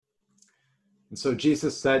And so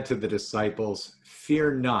Jesus said to the disciples,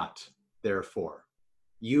 "Fear not, therefore.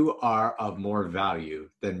 You are of more value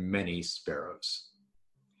than many sparrows."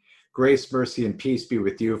 Grace, mercy, and peace be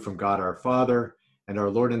with you from God our Father and our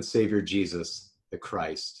Lord and Savior Jesus the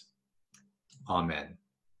Christ. Amen.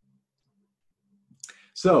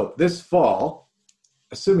 So this fall,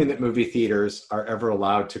 assuming that movie theaters are ever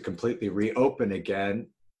allowed to completely reopen again,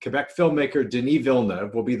 Quebec filmmaker Denis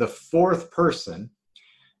Villeneuve will be the fourth person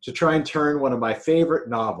to try and turn one of my favorite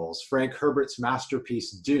novels, Frank Herbert's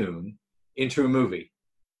masterpiece Dune, into a movie.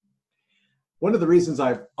 One of the reasons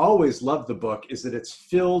I've always loved the book is that it's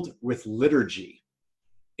filled with liturgy.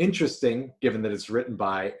 Interesting, given that it's written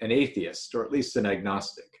by an atheist, or at least an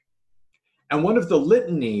agnostic. And one of the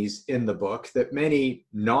litanies in the book that many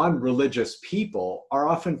non-religious people are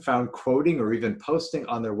often found quoting or even posting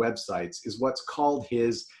on their websites is what's called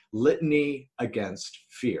his litany against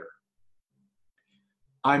fear.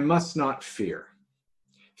 I must not fear.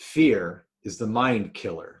 Fear is the mind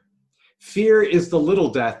killer. Fear is the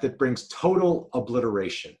little death that brings total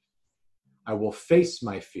obliteration. I will face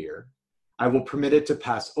my fear. I will permit it to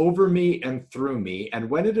pass over me and through me,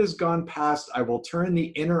 and when it has gone past, I will turn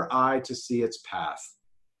the inner eye to see its path.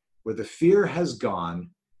 Where the fear has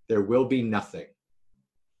gone, there will be nothing.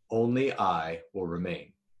 Only I will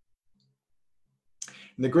remain.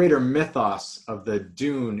 In the greater mythos of the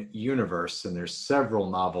Dune universe, and there's several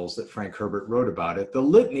novels that Frank Herbert wrote about it, the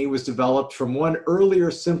litany was developed from one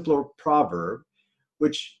earlier, simpler proverb,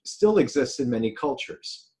 which still exists in many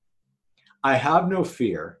cultures. I have no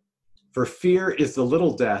fear, for fear is the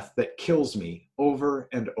little death that kills me over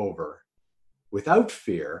and over. Without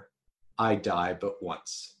fear, I die but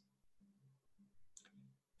once.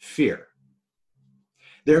 Fear.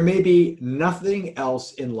 There may be nothing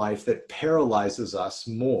else in life that paralyzes us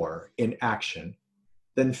more in action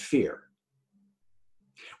than fear.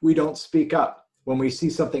 We don't speak up when we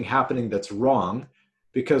see something happening that's wrong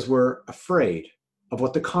because we're afraid of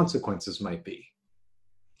what the consequences might be.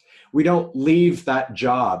 We don't leave that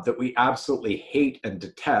job that we absolutely hate and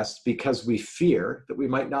detest because we fear that we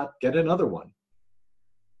might not get another one.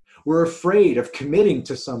 We're afraid of committing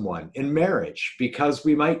to someone in marriage because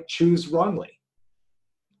we might choose wrongly.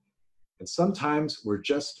 And sometimes we're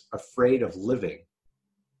just afraid of living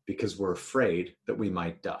because we're afraid that we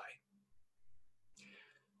might die.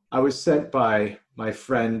 I was sent by my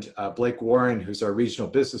friend Blake Warren, who's our regional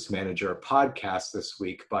business manager, a podcast this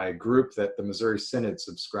week by a group that the Missouri Synod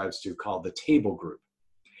subscribes to called the Table Group.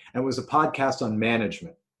 And it was a podcast on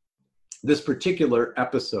management. This particular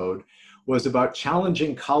episode was about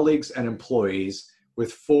challenging colleagues and employees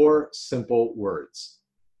with 4 simple words.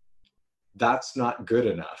 That's not good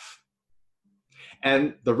enough.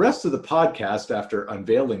 And the rest of the podcast, after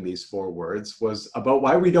unveiling these 4 words, was about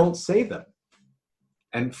why we don't say them.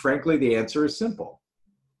 And frankly, the answer is simple.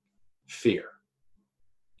 Fear.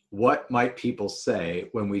 What might people say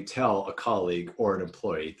when we tell a colleague or an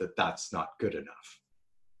employee that that's not good enough?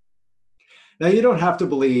 Now, you don't have to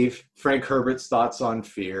believe Frank Herbert's thoughts on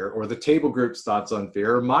fear or the Table Group's thoughts on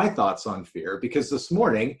fear or my thoughts on fear, because this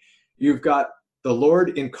morning you've got the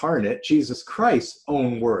Lord incarnate, Jesus Christ's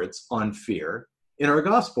own words on fear in our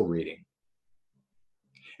gospel reading.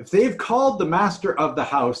 If they've called the master of the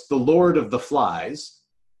house the Lord of the Flies,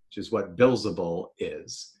 which is what Beelzebul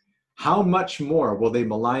is, how much more will they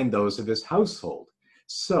malign those of his household?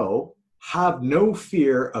 So have no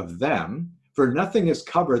fear of them, for nothing is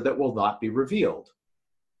covered that will not be revealed.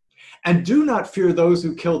 And do not fear those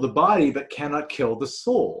who kill the body but cannot kill the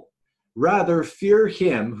soul. Rather fear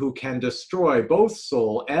him who can destroy both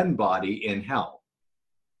soul and body in hell.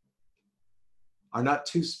 Are not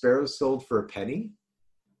 2 sparrows sold for a penny?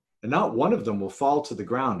 And not one of them will fall to the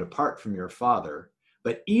ground apart from your Father.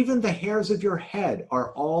 But even the hairs of your head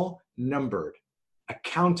are all numbered,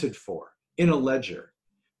 accounted for in a ledger.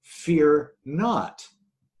 Fear not,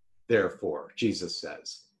 therefore, Jesus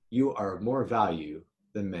says, you are of more value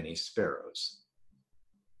than many sparrows.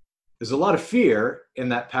 There's a lot of fear in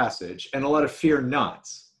that passage and a lot of fear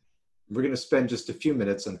nots. We're going to spend just a few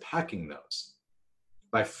minutes unpacking those.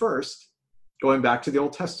 By first, going back to the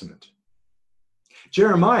Old Testament.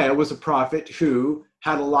 Jeremiah was a prophet who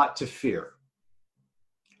had a lot to fear.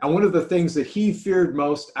 And one of the things that he feared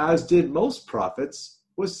most, as did most prophets,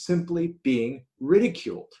 was simply being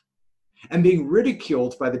ridiculed. And being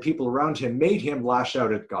ridiculed by the people around him made him lash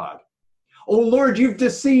out at God. Oh Lord, you've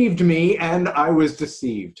deceived me, and I was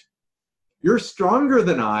deceived. You're stronger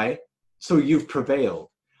than I, so you've prevailed.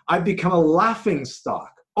 I've become a laughing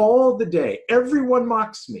stock all the day. Everyone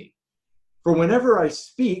mocks me. For whenever I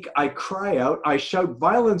speak, I cry out, I shout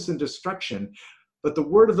violence and destruction. but the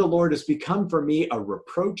word of the Lord has become for me a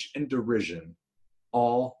reproach and derision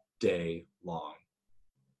all day long.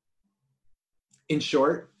 In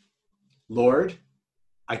short, Lord,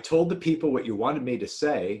 I told the people what you wanted me to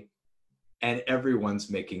say, and everyone's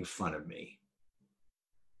making fun of me.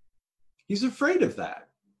 He's afraid of that,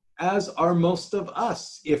 as are most of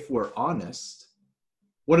us, if we're honest.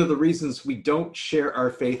 One of the reasons we don't share our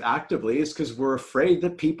faith actively is because we're afraid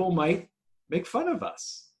that people might make fun of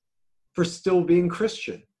us for still being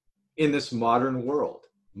Christian in this modern world,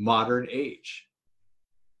 modern age.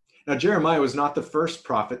 Now, Jeremiah was not the first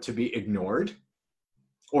prophet to be ignored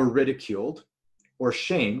or ridiculed or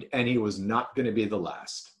shamed, and he was not going to be the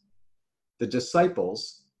last. The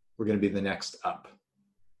disciples were going to be the next up.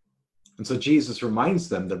 And so Jesus reminds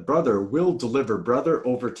them that brother will deliver brother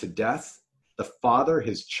over to death, the father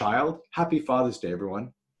his child. Happy Father's Day,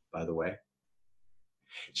 everyone, by the way.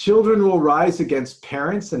 Children will rise against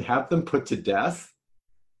parents and have them put to death.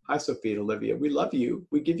 Hi, Sophia and Olivia. We love you.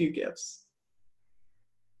 We give you gifts.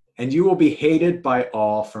 And you will be hated by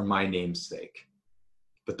all for my name's sake.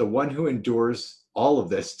 But the one who endures all of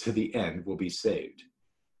this to the end will be saved.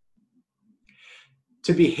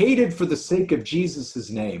 To be hated for the sake of Jesus'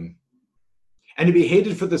 name and to be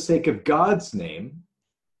hated for the sake of God's name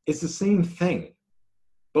is the same thing.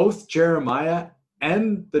 Both Jeremiah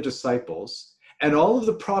and the disciples and all of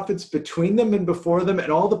the prophets between them and before them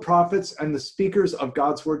and all the prophets and the speakers of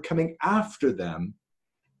God's word coming after them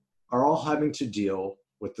are all having to deal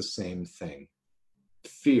with the same thing.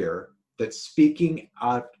 Fear that speaking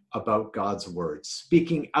out about God's word,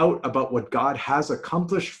 speaking out about what God has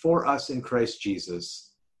accomplished for us in Christ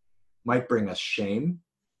Jesus might bring us shame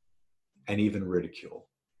and even ridicule.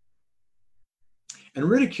 And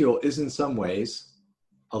ridicule is in some ways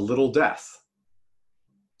a little death.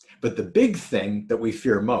 But the big thing that we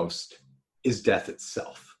fear most is death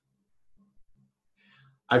itself.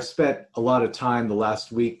 I've spent a lot of time the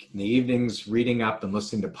last week in the evenings reading up and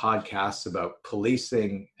listening to podcasts about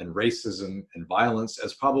policing and racism and violence,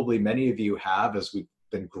 as probably many of you have, as we've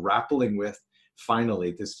been grappling with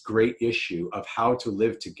finally this great issue of how to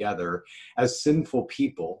live together as sinful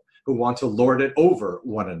people who want to lord it over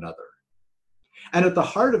one another. And at the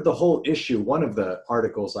heart of the whole issue, one of the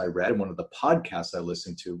articles I read, one of the podcasts I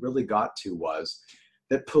listened to really got to was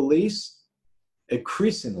that police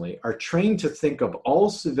increasingly are trained to think of all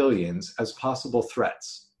civilians as possible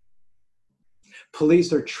threats.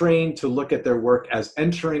 Police are trained to look at their work as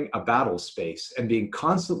entering a battle space and being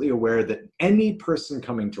constantly aware that any person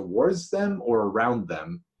coming towards them or around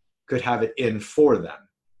them could have it in for them.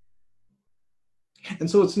 And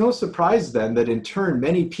so it's no surprise then that in turn,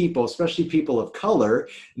 many people, especially people of color,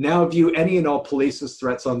 now view any and all police as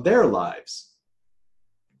threats on their lives.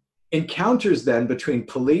 Encounters then between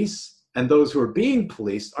police and those who are being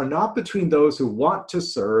policed are not between those who want to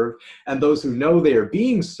serve and those who know they are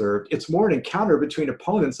being served. It's more an encounter between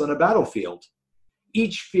opponents on a battlefield,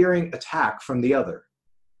 each fearing attack from the other.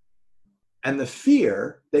 And the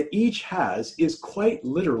fear that each has is quite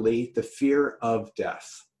literally the fear of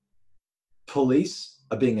death. Police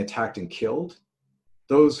are being attacked and killed.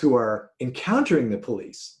 Those who are encountering the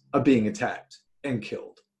police are being attacked and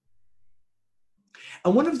killed.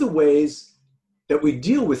 And one of the ways that we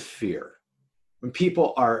deal with fear when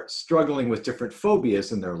people are struggling with different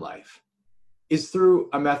phobias in their life is through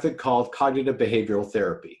a method called cognitive behavioral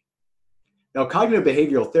therapy. Now, cognitive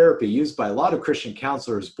behavioral therapy used by a lot of Christian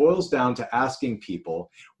counselors boils down to asking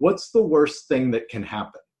people, what's the worst thing that can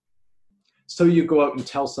happen? So you go out and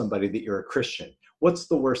tell somebody that you're a Christian. What's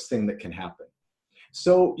the worst thing that can happen?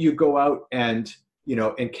 So you go out and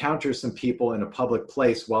encounter some people in a public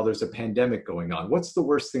place while there's a pandemic going on. What's the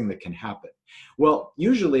worst thing that can happen? Well,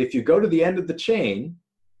 usually if you go to the end of the chain,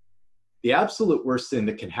 the absolute worst thing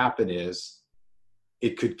that can happen is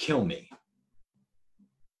it could kill me.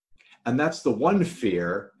 And that's the one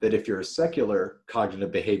fear that if you're a secular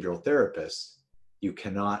cognitive behavioral therapist, you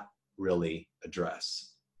cannot really address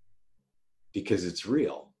because it's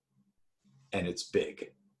real and it's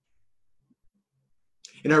big.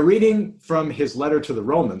 In our reading from his letter to the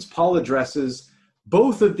Romans, Paul addresses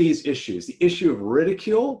both of these issues, the issue of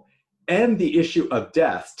ridicule and the issue of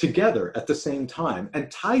death, together at the same time,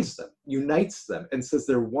 and ties them, unites them, and says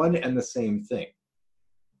they're one and the same thing.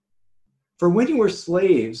 For when you were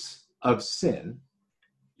slaves of sin,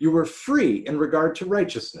 you were free in regard to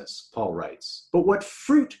righteousness, Paul writes. But what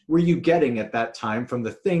fruit were you getting at that time from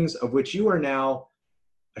the things of which you are now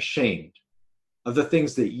ashamed? Of the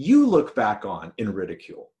things that you look back on in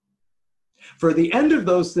ridicule. For the end of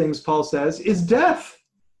those things, Paul says, is death.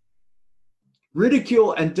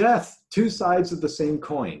 Ridicule and death, two sides of the same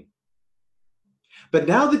coin. But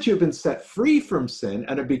now that you've been set free from sin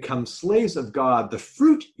and have become slaves of God, the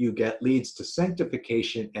fruit you get leads to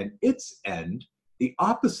sanctification and its end, the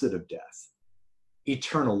opposite of death,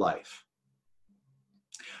 eternal life.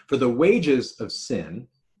 For the wages of sin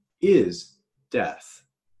is death,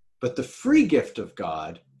 but the free gift of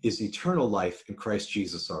God is eternal life in Christ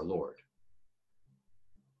Jesus our Lord.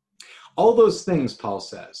 All those things, Paul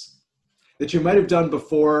says, that you might have done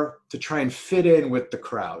before to try and fit in with the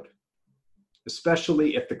crowd,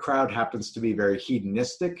 especially if the crowd happens to be very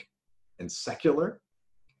hedonistic and secular,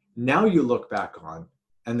 now you look back on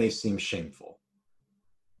and they seem shameful.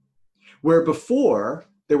 Where before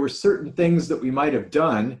there were certain things that we might have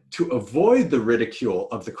done to avoid the ridicule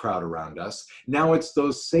of the crowd around us, now it's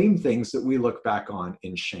those same things that we look back on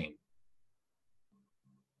in shame.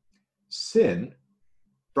 Sin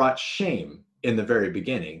brought shame in the very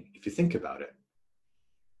beginning, if you think about it.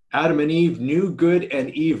 Adam and Eve knew good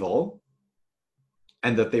and evil,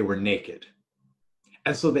 and that they were naked.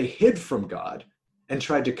 And so they hid from God and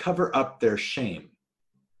tried to cover up their shame.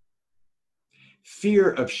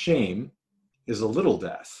 Fear of shame is a little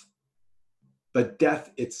death, but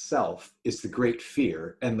death itself is the great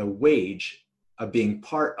fear and the wage of being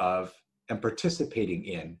part of and participating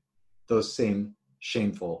in those same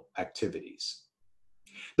shameful activities.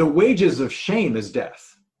 The wages of shame is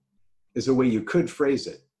death, is a way you could phrase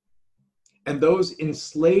it. And those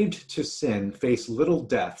enslaved to sin face little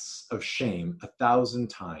deaths of shame 1,000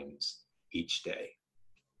 times each day.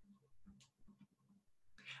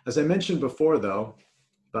 As I mentioned before, though,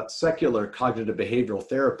 about secular cognitive behavioral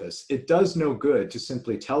therapists, it does no good to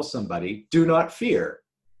simply tell somebody, do not fear,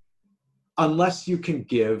 unless you can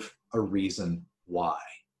give a reason why.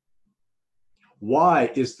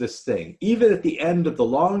 Why is this thing, even at the end of the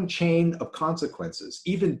long chain of consequences,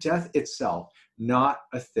 even death itself, not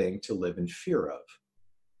a thing to live in fear of?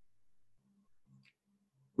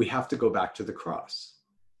 We have to go back to the cross.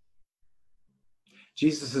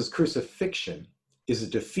 Jesus' crucifixion is a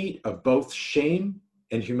defeat of both shame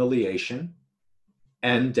and humiliation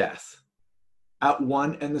and death at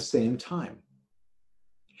one and the same time.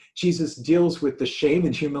 Jesus deals with the shame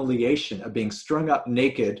and humiliation of being strung up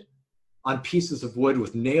naked on pieces of wood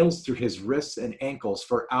with nails through his wrists and ankles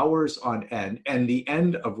for hours on end, and the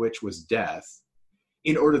end of which was death,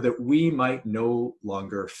 in order that we might no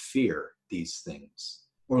longer fear these things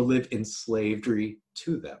or live in slavery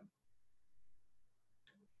to them.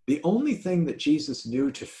 The only thing that Jesus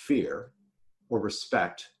knew to fear or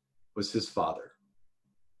respect was his Father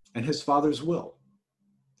and his Father's will.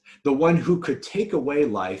 The one who could take away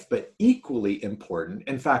life, but equally important,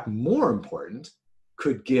 in fact, more important,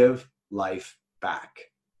 could give life back.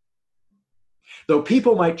 Though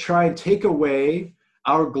people might try and take away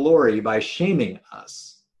our glory by shaming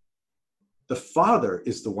us, the Father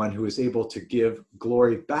is the one who is able to give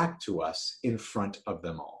glory back to us in front of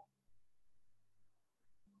them all.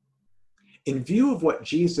 In view of what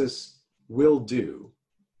Jesus will do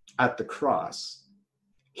at the cross,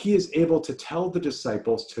 he is able to tell the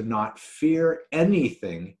disciples to not fear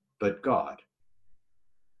anything but God.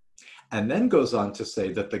 And then goes on to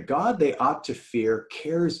say that the God they ought to fear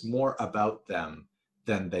cares more about them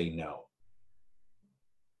than they know.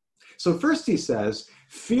 So first he says,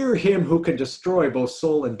 fear him who can destroy both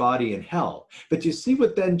soul and body in hell. But you see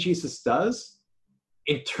what then Jesus does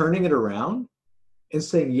in turning it around and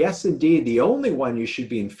saying, yes, indeed, the only one you should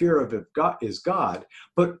be in fear of is God.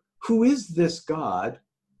 But who is this God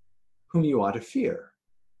whom you ought to fear?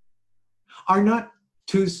 Are not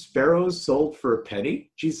 2 sparrows sold for a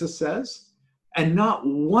penny, Jesus says, and not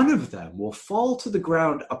one of them will fall to the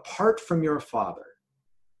ground apart from your Father.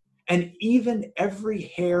 And even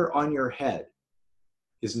every hair on your head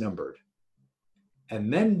is numbered.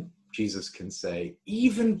 And then Jesus can say,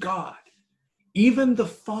 even God, even the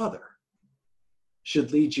Father,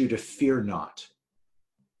 should lead you to fear not,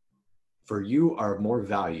 for you are of more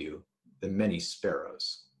value than many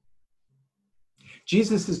sparrows.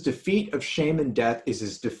 Jesus' defeat of shame and death is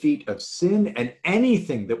his defeat of sin and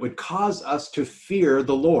anything that would cause us to fear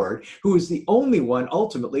the Lord, who is the only one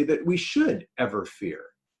ultimately that we should ever fear.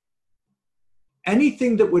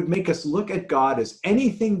 Anything that would make us look at God as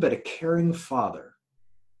anything but a caring Father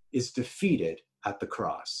is defeated at the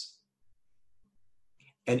cross.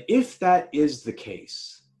 And if that is the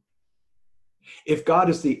case, if God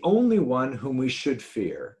is the only one whom we should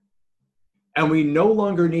fear, and we no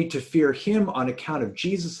longer need to fear him on account of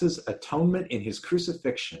Jesus' atonement in his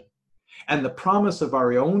crucifixion and the promise of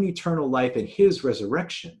our own eternal life in his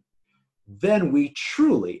resurrection, then we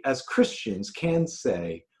truly, as Christians, can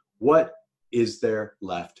say, what is there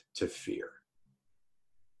left to fear?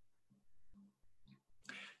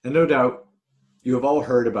 And no doubt, You have all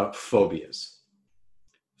heard about phobias.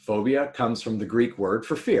 Phobia comes from the Greek word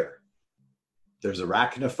for fear. There's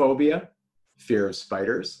arachnophobia, fear of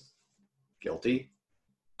spiders, guilty.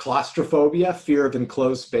 Claustrophobia, fear of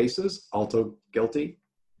enclosed spaces, also guilty.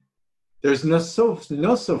 There's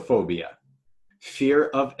nosophobia, fear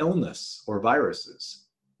of illness or viruses,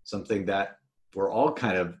 something that we're all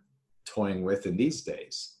kind of toying with in these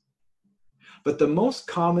days. But the most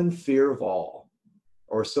common fear of all,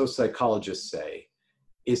 or so psychologists say,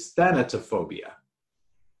 is thanatophobia,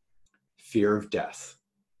 fear of death.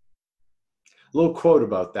 A little quote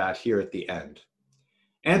about that here at the end.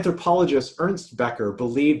 Anthropologist Ernst Becker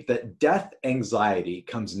believed that death anxiety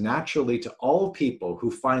comes naturally to all people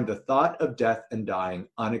who find the thought of death and dying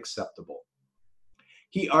unacceptable.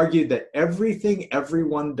 He argued that everything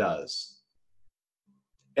everyone does,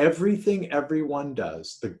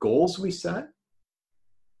 the goals we set,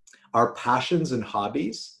 our passions and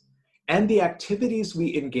hobbies, and the activities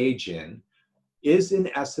we engage in is in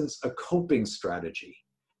essence a coping strategy,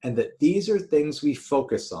 and that these are things we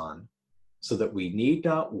focus on so that we need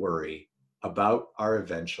not worry about our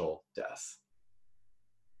eventual death.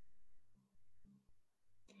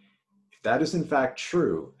 If that is in fact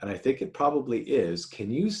true, and I think it probably is, can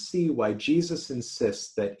you see why Jesus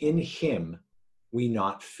insists that in him we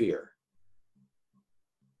not fear?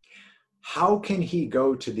 How can he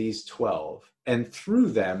go to these 12 and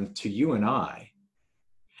through them to you and I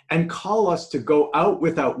and call us to go out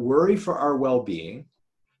without worry for our well-being,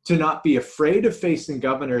 to not be afraid of facing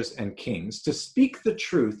governors and kings, to speak the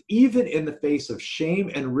truth even in the face of shame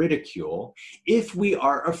and ridicule if we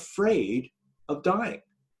are afraid of dying?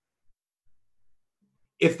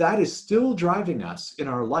 If that is still driving us in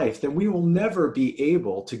our life, then we will never be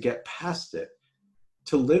able to get past it,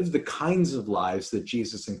 to live the kinds of lives that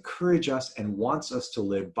Jesus encourages us and wants us to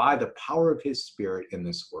live by the power of his Spirit in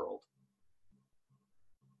this world.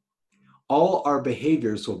 All our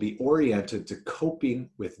behaviors will be oriented to coping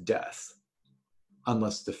with death,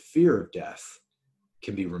 unless the fear of death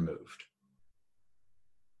can be removed.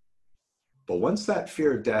 But once that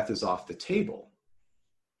fear of death is off the table,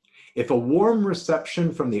 if a warm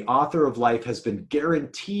reception from the author of life has been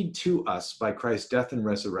guaranteed to us by Christ's death and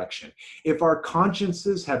resurrection, if our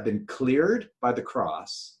consciences have been cleared by the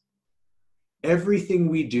cross, everything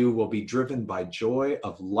we do will be driven by joy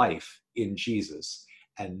of life in Jesus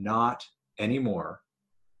and not anymore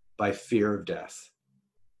by fear of death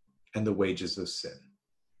and the wages of sin.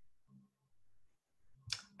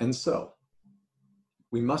 And so,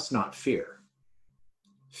 we must not fear.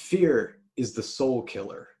 Fear is the soul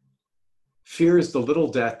killer. Fear is the little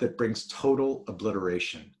death that brings total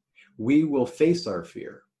obliteration. We will face our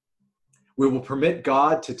fear. We will permit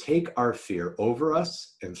God to take our fear over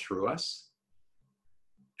us and through us.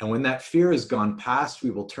 And when that fear has gone past, we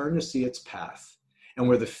will turn to see its path. And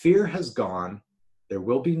where the fear has gone, there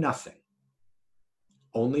will be nothing.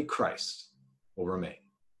 Only Christ will remain.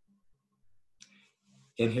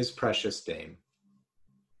 In his precious name,